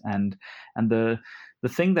bodies, and the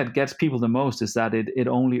thing that gets people the most is that it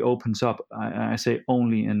only opens up. I say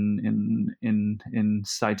only in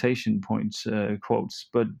citation points quotes,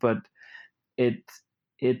 but it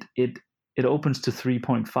opens to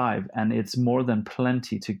 3.5, and it's more than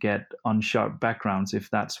plenty to get on sharp backgrounds if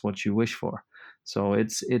that's what you wish for. So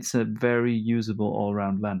it's a very usable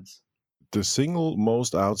all-round lens. The single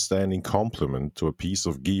most outstanding compliment to a piece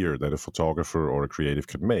of gear that a photographer or a creative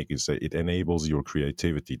can make is that it enables your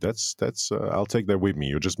creativity. That's I'll take that with me.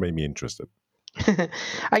 You just made me interested.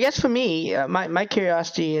 I guess for me, my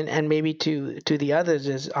curiosity and maybe to the others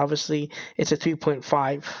is obviously it's a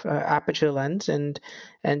 3.5 aperture lens, and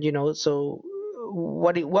so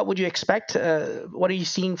what would you expect? What are you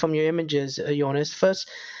seeing from your images, Jonas? First,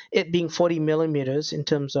 it being 40 millimeters in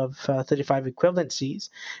terms of 35 equivalencies,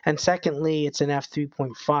 and secondly, it's an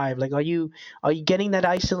f3.5. Like, are you getting that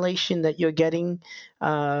isolation that you're getting,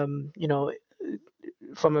 from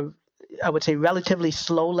a, I would say, relatively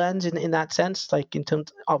slow lens in that sense, like in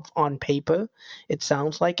terms of on paper, it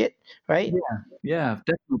sounds like it, right? Yeah,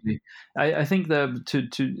 definitely. I think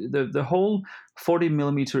the whole 40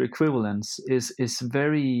 millimeter equivalence is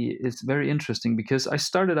very interesting, because I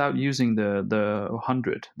started out using the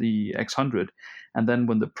 100, the X100, and then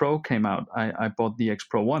when the Pro came out, I bought the X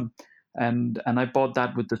Pro 1, and I bought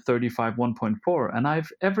that with the 35 1.4, and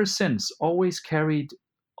I've ever since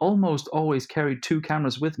almost always carried two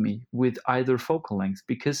cameras with me with either focal length,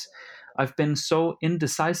 because I've been so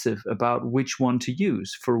indecisive about which one to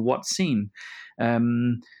use for what scene.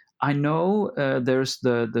 I know there's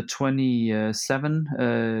the 27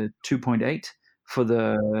 2.8 for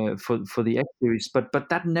the X series, but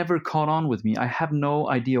that never caught on with me. I have no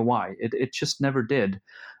idea why. It just never did.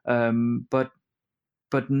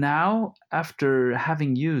 But now, after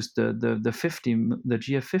having used the 50, the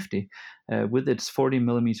GF50 with its 40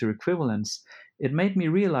 millimeter equivalence, it made me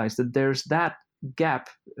realize that there's that gap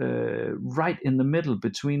right in the middle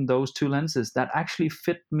between those two lenses that actually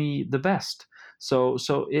fit me the best. So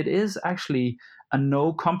it is actually a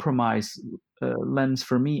no compromise lens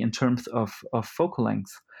for me in terms of focal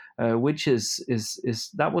length, which is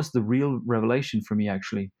that was the real revelation for me,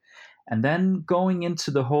 actually. And then going into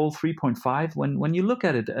the whole 3.5, when you look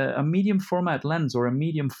at it, a medium format lens or a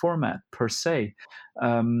medium format per se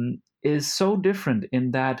is so different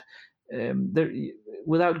in that there,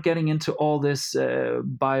 without getting into all this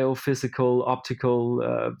biophysical,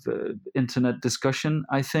 optical, internet discussion,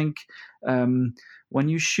 I think when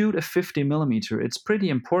you shoot a 50 millimeter, it's pretty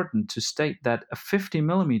important to state that a 50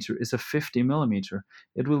 millimeter is a 50 millimeter.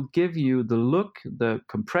 It will give you the look, the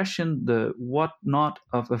compression, the whatnot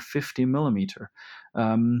of a 50 millimeter.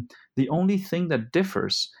 The only thing that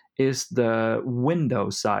differs is the window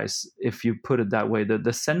size, if you put it that way,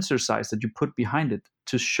 the sensor size that you put behind it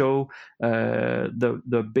to show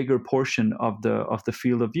the bigger portion of the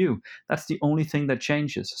field of view. That's the only thing that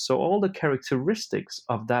changes. So all the characteristics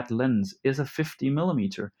of that lens is a 50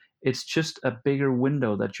 millimeter. It's just a bigger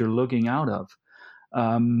window that you're looking out of.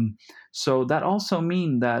 So that also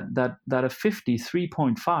means that a 50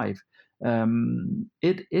 3.5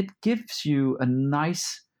 it gives you a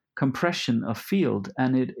nice compression of field,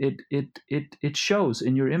 and it shows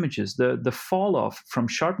in your images. The fall off from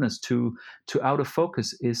sharpness to out of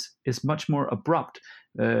focus is much more abrupt,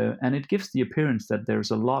 and it gives the appearance that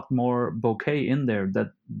there's a lot more bokeh in there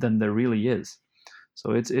than there really is.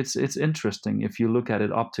 So it's interesting if you look at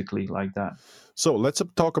it optically like that. So let's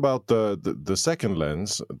talk about the second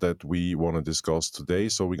lens that we want to discuss today.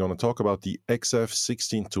 So we're going to talk about the XF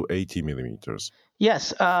 16 to 80 millimeters.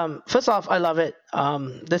 Yes. First off, I love it.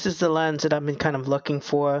 This is the lens that I've been kind of looking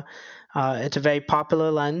for. It's a very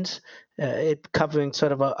popular lens. It covering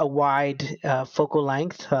sort of a wide focal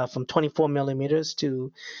length from 24 millimeters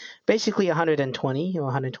to basically 120 or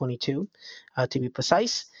 122 to be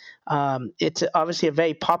precise. It's obviously a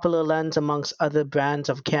very popular lens amongst other brands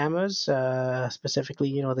of cameras,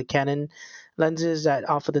 specifically, the Canon lenses that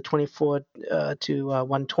offer the 24 to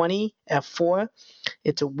 120 f4.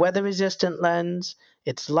 It's a weather-resistant lens.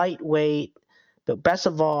 It's lightweight, but best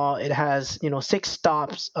of all, it has 6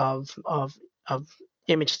 stops of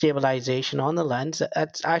image stabilization on the lens.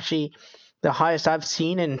 That's actually the highest I've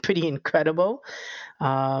seen, and pretty incredible.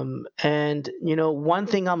 And one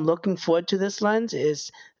thing I'm looking forward to this lens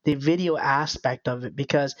is the video aspect of it,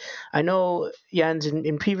 because I know, Jens,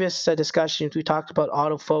 in previous discussions we talked about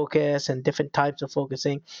autofocus and different types of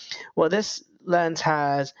focusing. Well, this lens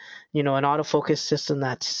has an autofocus system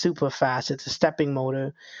that's super fast. It's a stepping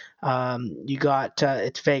motor. You got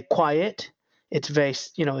it's very quiet. It's very,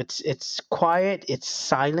 it's quiet, it's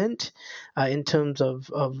silent in terms of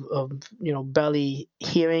barely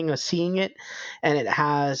hearing or seeing it. And it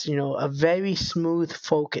has, a very smooth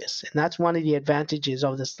focus. And that's one of the advantages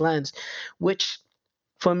of this lens, which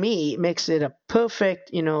for me makes it a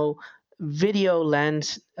perfect, video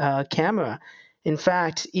lens camera. In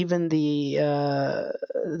fact, even the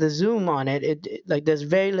zoom on it, like there's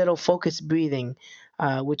very little focus breathing.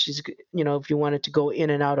 Which is, if you wanted to go in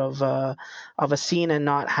and out of a scene and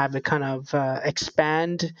not have it kind of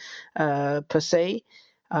expand per se,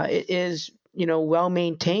 it is, well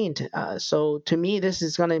maintained. So to me, this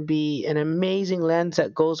is going to be an amazing lens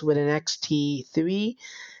that goes with an X-T3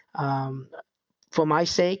 for my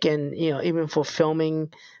sake, and even for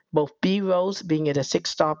filming both B-rolls, being it a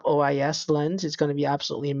 6-stop OIS lens, is going to be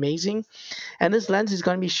absolutely amazing. And this lens is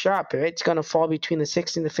going to be sharp, right? It's going to fall between the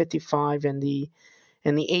 16 to 55 and the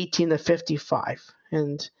 18 to 55.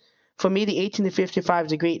 And for me, the 18 to 55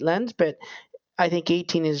 is a great lens, but I think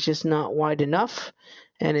 18 is just not wide enough.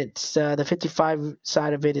 And it's the 55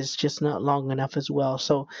 side of it is just not long enough as well.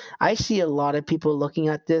 So I see a lot of people looking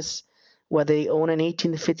at this, whether they own an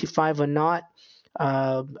 18 to 55 or not.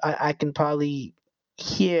 I can probably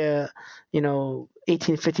hear,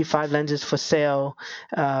 1855 lenses for sale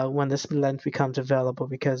when this lens becomes available,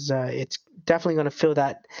 because it's definitely going to fill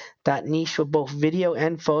that niche for both video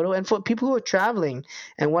and photo, and for people who are traveling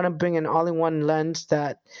and want to bring an all-in-one lens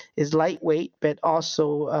that is lightweight but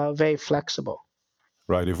also very flexible.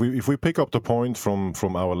 Right. If we pick up the point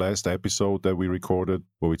from our last episode that we recorded,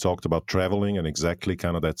 where we talked about traveling, and exactly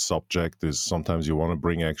kind of that subject is sometimes you want to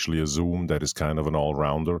bring actually a zoom that is kind of an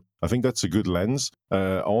all-rounder. I think that's a good lens.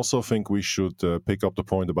 Also think we should pick up the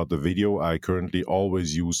point about the video. I currently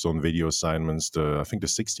always use on video assignments I think the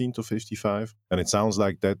 16 to 55, and it sounds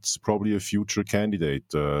like that's probably a future candidate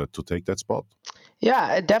to take that spot.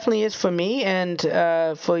 Yeah, it definitely is for me, and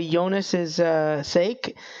for Jonas's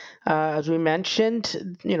sake. As we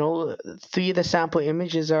mentioned, 3 of the sample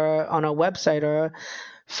images are on our website are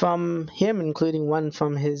from him, including one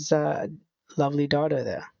from his lovely daughter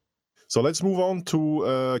there. So let's move on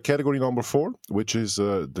to category number 4, which is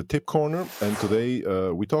the tip corner. And today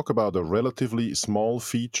we talk about a relatively small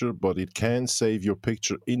feature, but it can save your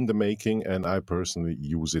picture in the making, and I personally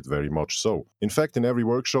use it very much so. In fact, in every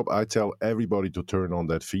workshop, I tell everybody to turn on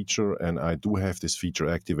that feature, and I do have this feature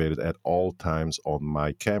activated at all times on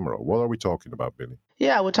my camera. What are we talking about, Billy?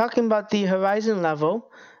 Yeah, we're talking about the horizon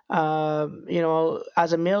level. As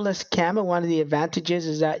a mirrorless camera, one of the advantages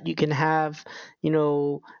is that you can have,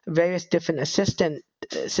 various different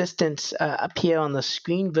assistants appear on the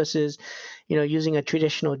screen versus, using a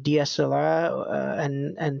traditional DSLR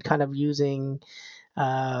and kind of using,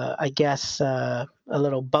 a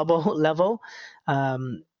little bubble level.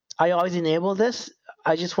 I always enable this.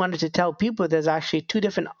 I just wanted to tell people there's actually 2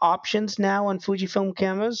 different options now on Fujifilm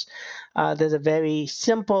cameras. There's a very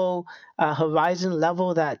simple horizon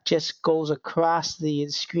level that just goes across the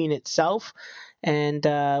screen itself. And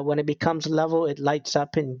when it becomes level, it lights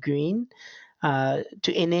up in green. To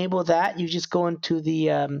enable that, you just go into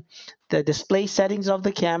the display settings of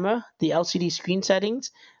the camera, the LCD screen settings,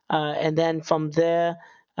 and then from there,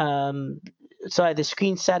 the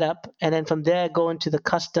screen setup, and then from there go into the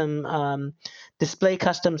custom display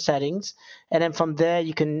custom settings, and then from there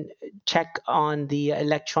you can check on the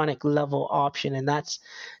electronic level option, and that's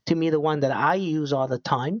to me the one that I use all the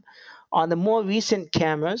time. On the more recent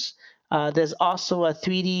cameras, there's also a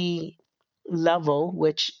 3D level,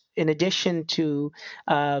 which in addition to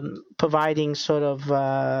providing sort of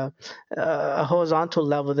a horizontal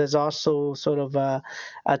level, there's also sort of a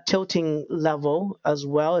tilting level as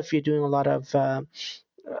well. If you're doing a lot of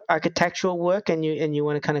architectural work and you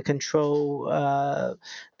want to kind of control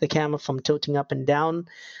the camera from tilting up and down,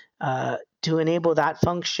 to enable that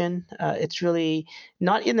function, it's really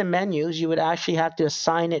not in the menus. You would actually have to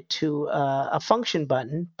assign it to a function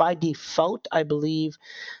button. By default, I believe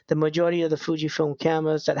the majority of the Fujifilm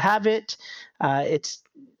cameras that have it, it's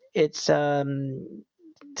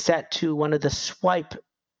set to one of the swipe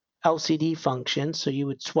LCD functions. So you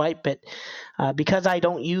would swipe it. Because I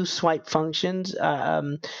don't use swipe functions,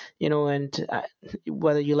 and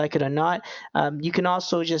whether you like it or not, you can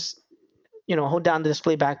also just hold down the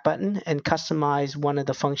display back button and customize one of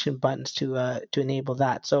the function buttons to enable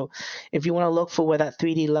that. So if you want to look for where that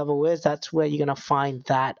 3D level is, that's where you're going to find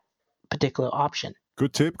that particular option.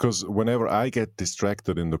 Good tip, because whenever I get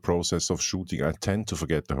distracted in the process of shooting, I tend to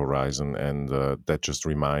forget the horizon, and that just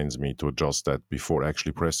reminds me to adjust that before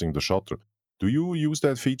actually pressing the shutter. Do you use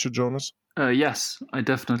that feature, Jonas? Yes, I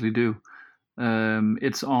definitely do.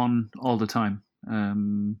 It's on all the time.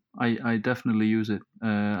 I definitely use it,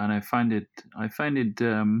 and I find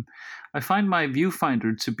my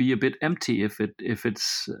viewfinder to be a bit empty if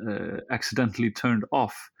it's accidentally turned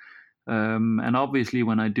off. And obviously,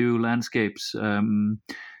 when I do landscapes,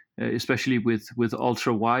 especially with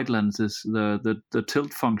ultra wide lenses, the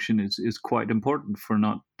tilt function is quite important for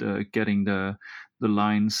not getting the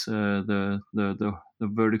lines, the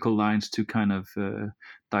vertical lines to kind of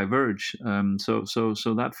diverge. So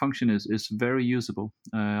that function is very usable.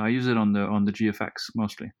 I use it on the GFX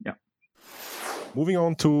mostly. Yeah. Moving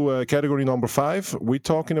on to category number 5, we're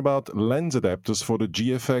talking about lens adapters for the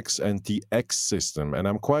GFX and the X system. And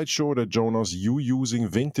I'm quite sure that, Jonas, you using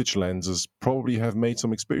vintage lenses probably have made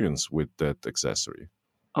some experience with that accessory.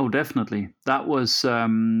 Oh, definitely. That was,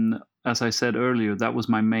 as I said earlier, that was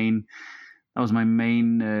my main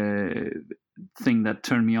thing that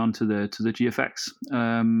turned me on to the GFX.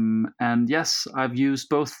 And yes, I've used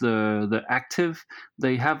both the active.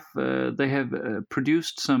 They have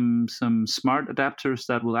produced some smart adapters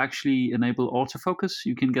that will actually enable autofocus.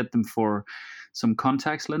 You can get them for some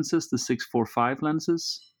Contax lenses, the 645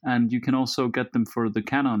 lenses, and you can also get them for the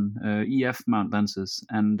Canon EF mount lenses.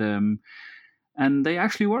 And they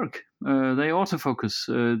actually work. They autofocus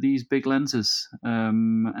these big lenses,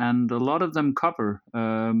 and a lot of them cover,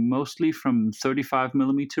 mostly from 35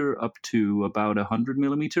 millimeter up to about 100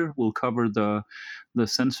 millimeter, will cover the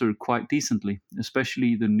sensor quite decently.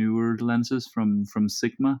 Especially the newer lenses from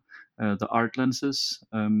Sigma, the art lenses,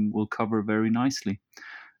 will cover very nicely.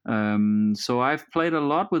 So I've played a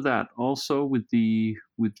lot with that, also with the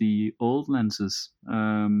old lenses,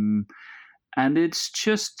 and it's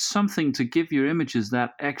just something to give your images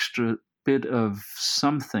that extra bit of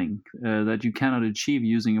something that you cannot achieve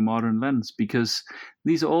using a modern lens, because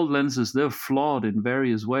these old lenses, they're flawed in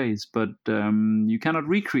various ways, but you cannot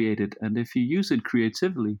recreate it. And if you use it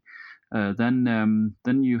creatively, then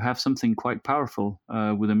you have something quite powerful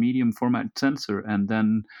with a medium format sensor, and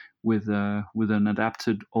then with an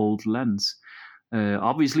adapted old lens.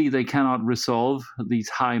 Obviously, they cannot resolve these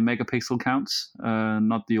high megapixel counts,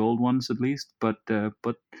 not the old ones at least, but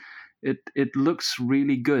it looks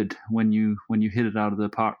really good when you hit it out of the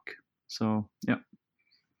park. So yeah.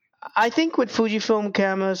 I think with Fujifilm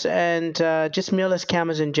cameras and just mirrorless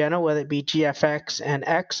cameras in general, whether it be GFX and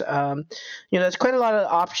X, there's quite a lot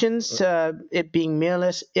of options. It being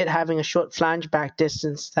mirrorless, it having a short flange back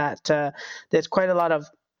distance, that there's quite a lot of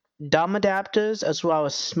dumb adapters as well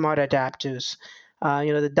as smart adapters.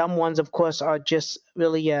 The dumb ones, of course, are just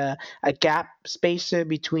really a gap spacer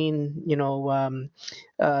between,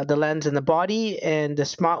 the lens and the body, and the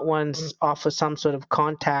smart ones offer some sort of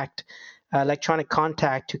contact, electronic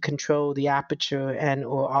contact to control the aperture and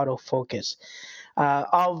or autofocus.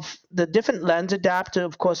 Of the different lens adapter,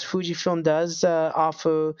 of course, Fujifilm does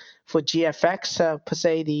offer for GFX, per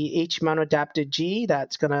se, the H mount adapter G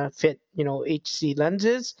that's going to fit, HC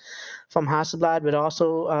lenses from Hasselblad, but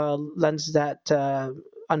also lenses that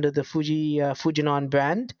under the Fujinon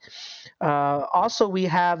brand. Also, we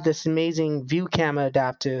have this amazing view camera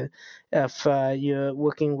adapter if you're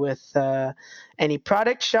working with any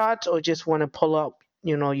product shots or just want to pull up,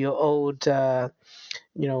 your old,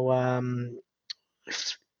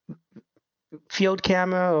 field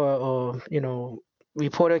camera or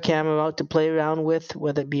reporter camera out to play around with,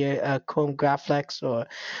 whether it be a Chrome Graflex or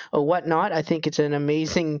whatnot. I think it's an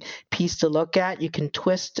amazing piece to look at. You can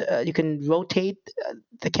twist, you can rotate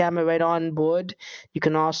the camera right on board. You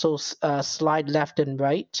can also slide left and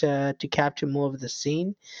right to capture more of the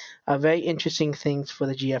scene. Very interesting things for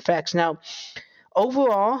the GFX. Now,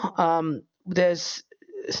 overall, there's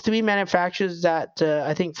 3 manufacturers that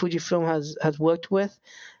I think Fujifilm has worked with.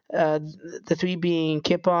 The 3 being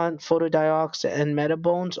Kipon, Photodiox, and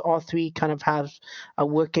Metabones. All 3 kind of have a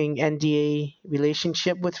working NDA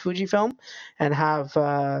relationship with Fujifilm and have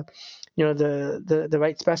the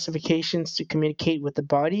right specifications to communicate with the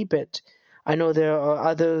body. But I know there are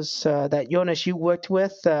others that Jonas, you worked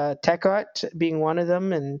with, TechArt being one of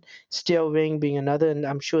them, and Steel Ring being another. And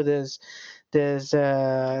I'm sure there's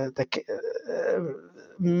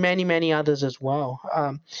many others as well.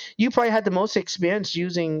 You probably had the most experience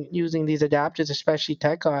using these adapters, especially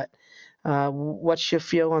TechArt. What's your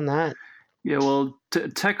feel on that? Yeah, well,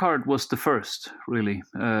 TechArt was the first, really,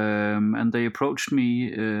 and they approached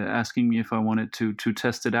me asking me if I wanted to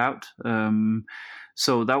test it out.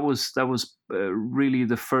 So that was really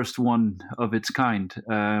the first one of its kind.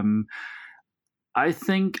 I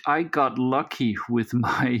think I got lucky with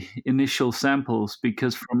my initial samples,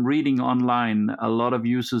 because from reading online, a lot of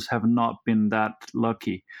users have not been that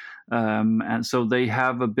lucky. And so they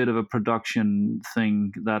have a bit of a production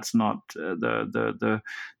thing that's not the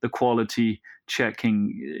quality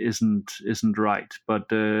checking isn't right. But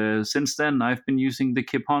since then, I've been using the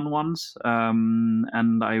Kipon ones,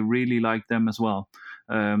 and I really like them as well.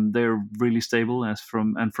 They're really stable,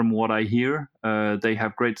 from what I hear, they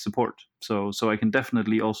have great support. So I can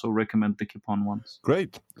definitely also recommend the Kipon ones.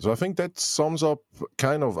 Great. So I think that sums up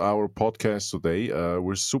kind of our podcast today.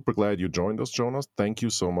 We're super glad you joined us, Jonas. Thank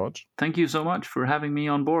you so much. Thank you so much for having me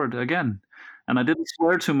on board again. And I didn't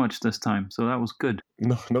swear too much this time, so that was good.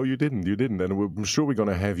 No, you didn't. And I'm sure we're going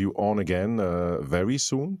to have you on again very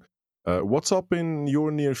soon. What's up in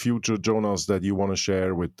your near future, Jonas, that you want to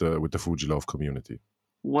share with the Fujilove community?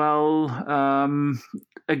 Well,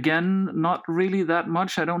 again, not really that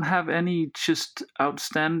much. I don't have any just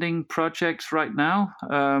outstanding projects right now.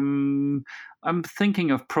 I'm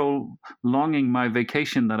thinking of prolonging my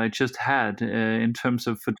vacation that I just had in terms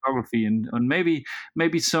of photography, and maybe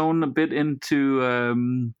zone a bit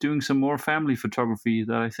into doing some more family photography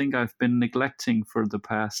that I think I've been neglecting for the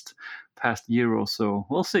past year or so.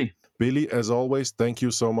 We'll see. Billy, as always, thank you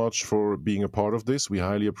so much for being a part of this. We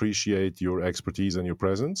highly appreciate your expertise and your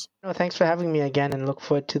presence. No, thanks for having me again, and look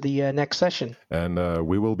forward to the next session. And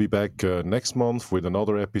we will be back next month with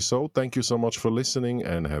another episode. Thank you so much for listening,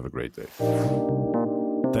 and have a great day.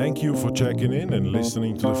 Thank you for checking in and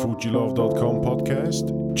listening to the Fujilove.com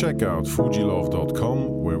podcast. Check out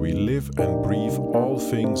Fujilove.com, where we live and breathe all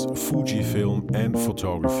things Fujifilm and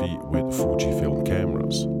photography with Fujifilm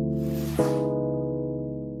cameras.